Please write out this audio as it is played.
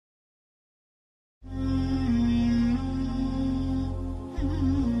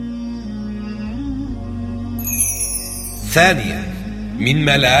ثانيا، من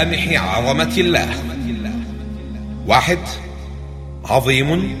ملامح عظمة الله: 1.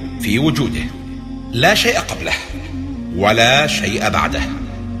 عظيم في وجوده، لا شيء قبله ولا شيء بعده،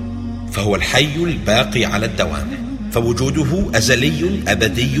 فهو الحي الباقي على الدوام، فوجوده أزلي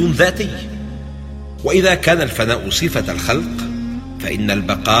أبدي ذاتي. وإذا كان الفناء صفة الخلق، فإن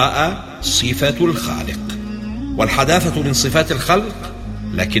البقاء صفة الخالق، والحداثة من صفات الخلق،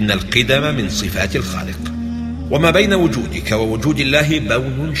 لكن القدم من صفات الخالق. وما بين وجودك ووجود الله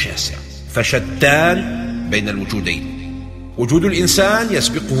بون شاسع، فشتان بين الوجودين. وجود الإنسان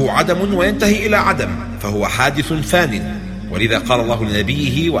يسبقه عدم وينتهي إلى عدم، فهو حادث فان. ولذا قال الله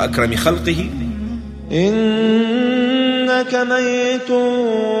لنبيه وأكرم خلقه: إنك ميت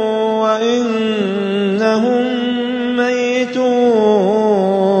وإنهم ميتون.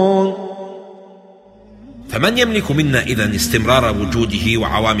 فمن يملك منا إذن استمرار وجوده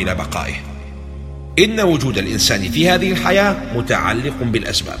وعوامل بقائه؟ إن وجود الإنسان في هذه الحياة متعلق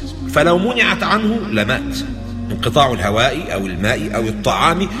بالأسباب، فلو منعت عنه لمات. انقطاع الهواء أو الماء أو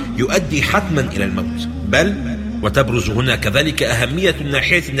الطعام يؤدي حتما إلى الموت، بل وتبرز هنا كذلك أهمية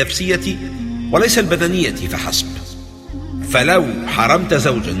الناحية النفسية وليس البدنية فحسب. فلو حرمت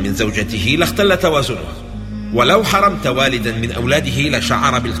زوجا من زوجته لاختل توازنه، ولو حرمت والدا من أولاده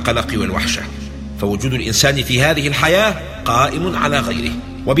لشعر بالقلق والوحشة. فوجود الإنسان في هذه الحياة قائم على غيره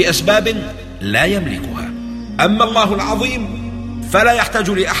وبأسباب لا يملكها. أما الله العظيم فلا يحتاج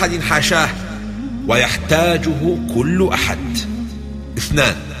لأحد حاشاه، ويحتاجه كل أحد.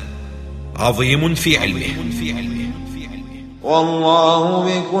 2. عظيم في علمه، والله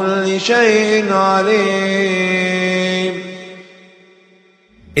بكل شيء عليم.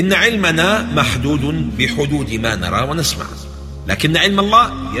 إن علمنا محدود بحدود ما نرى ونسمع، لكن علم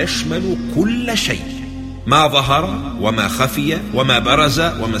الله يشمل كل شيء، ما ظهر وما خفي وما برز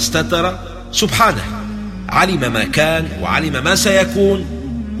وما استتر. سبحانه علم ما كان وعلم ما سيكون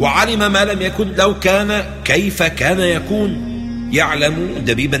وعلم ما لم يكن لو كان كيف كان يكون. يعلم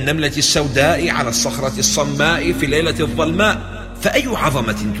دبيب النملة السوداء على الصخرة الصماء في الليلة الظلماء، فأي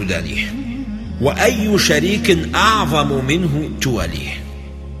عظمة تدانيه، وأي شريك أعظم منه تواليه.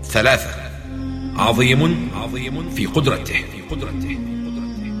 3. عظيم في قدرته.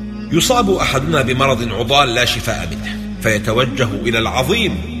 يصاب أحدنا بمرض عضال لا شفاء منه، فيتوجه إلى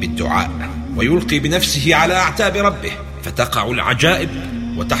العظيم بالدعاء، ويلقي بنفسه على أعتاب ربه، فتقع العجائب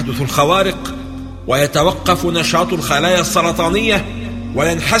وتحدث الخوارق، ويتوقف نشاط الخلايا السرطانية،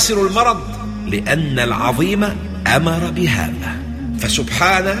 وينحسر المرض، لأن العظيم أمر بهذا.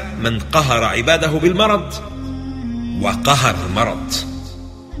 فسبحان من قهر عباده بالمرض وقهر المرض،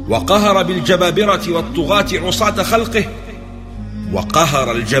 وقهر بالجبابرة والطغاة عصاة خلقه،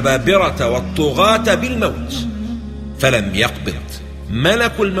 وقهر الجبابرة والطغاة بالموت، فلم يقبض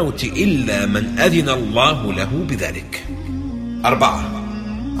ملك الموت إلا من أذن الله له بذلك. 4.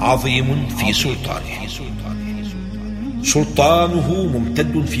 عظيم في سلطانه. سلطانه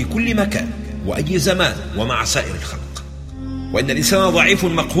ممتد في كل مكان وأي زمان ومع سائر الخلق، وإن الإنسان ضعيف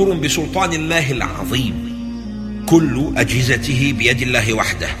مقهور بسلطان الله العظيم. كل أجهزته بيد الله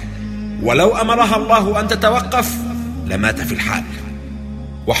وحده، ولو أمرها الله أن تتوقف لمات في الحال.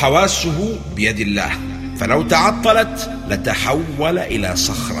 وحواسه بيد الله، فلو تعطلت لتحول إلى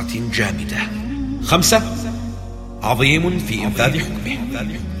صخرة جامدة. 5. عظيم في إنفاذ حكمه.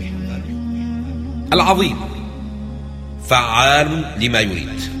 العظيم فعال لما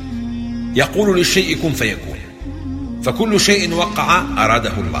يريد، يقول للشيء كن فيكون، فكل شيء وقع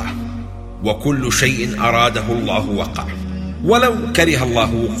أراده الله، وكل شيء أراده الله وقع، ولو كره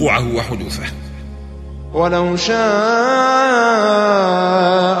الله وقوعه وحدوثه. ولو شاء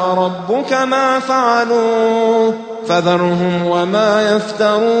ربك ما فعلوه فذرهم وما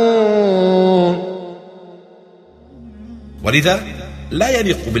يفترون. ولذا لا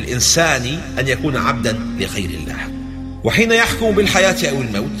يليق بالإنسان أن يكون عبدا لغير الله، وحين يحكم بالحياة أو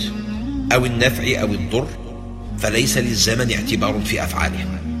الموت أو النفع أو الضر فليس للزمن اعتبار في أفعاله.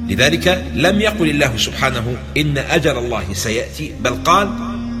 لذلك لم يقل الله سبحانه إن أجل الله سيأتي، بل قال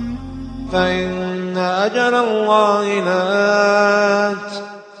فإن أجل الله لآت،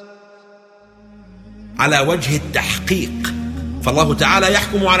 على وجه التحقيق. فالله تعالى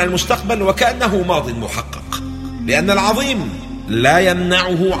يحكم على المستقبل وكأنه ماض محقق، لأن العظيم لا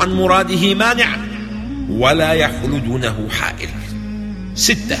يمنعه عن مراده مانع ولا يحل دونه حائل.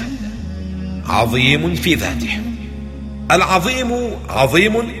 6. عظيم في ذاته. العظيم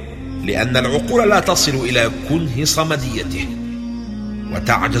عظيم لأن العقول لا تصل إلى كنه صمديته،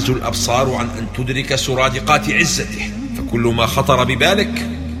 وتعجز الأبصار عن أن تدرك سرادقات عزته، فكل ما خطر ببالك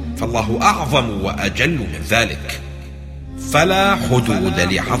فالله أعظم وأجل من ذلك، فلا حدود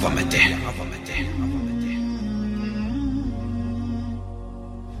لعظمته.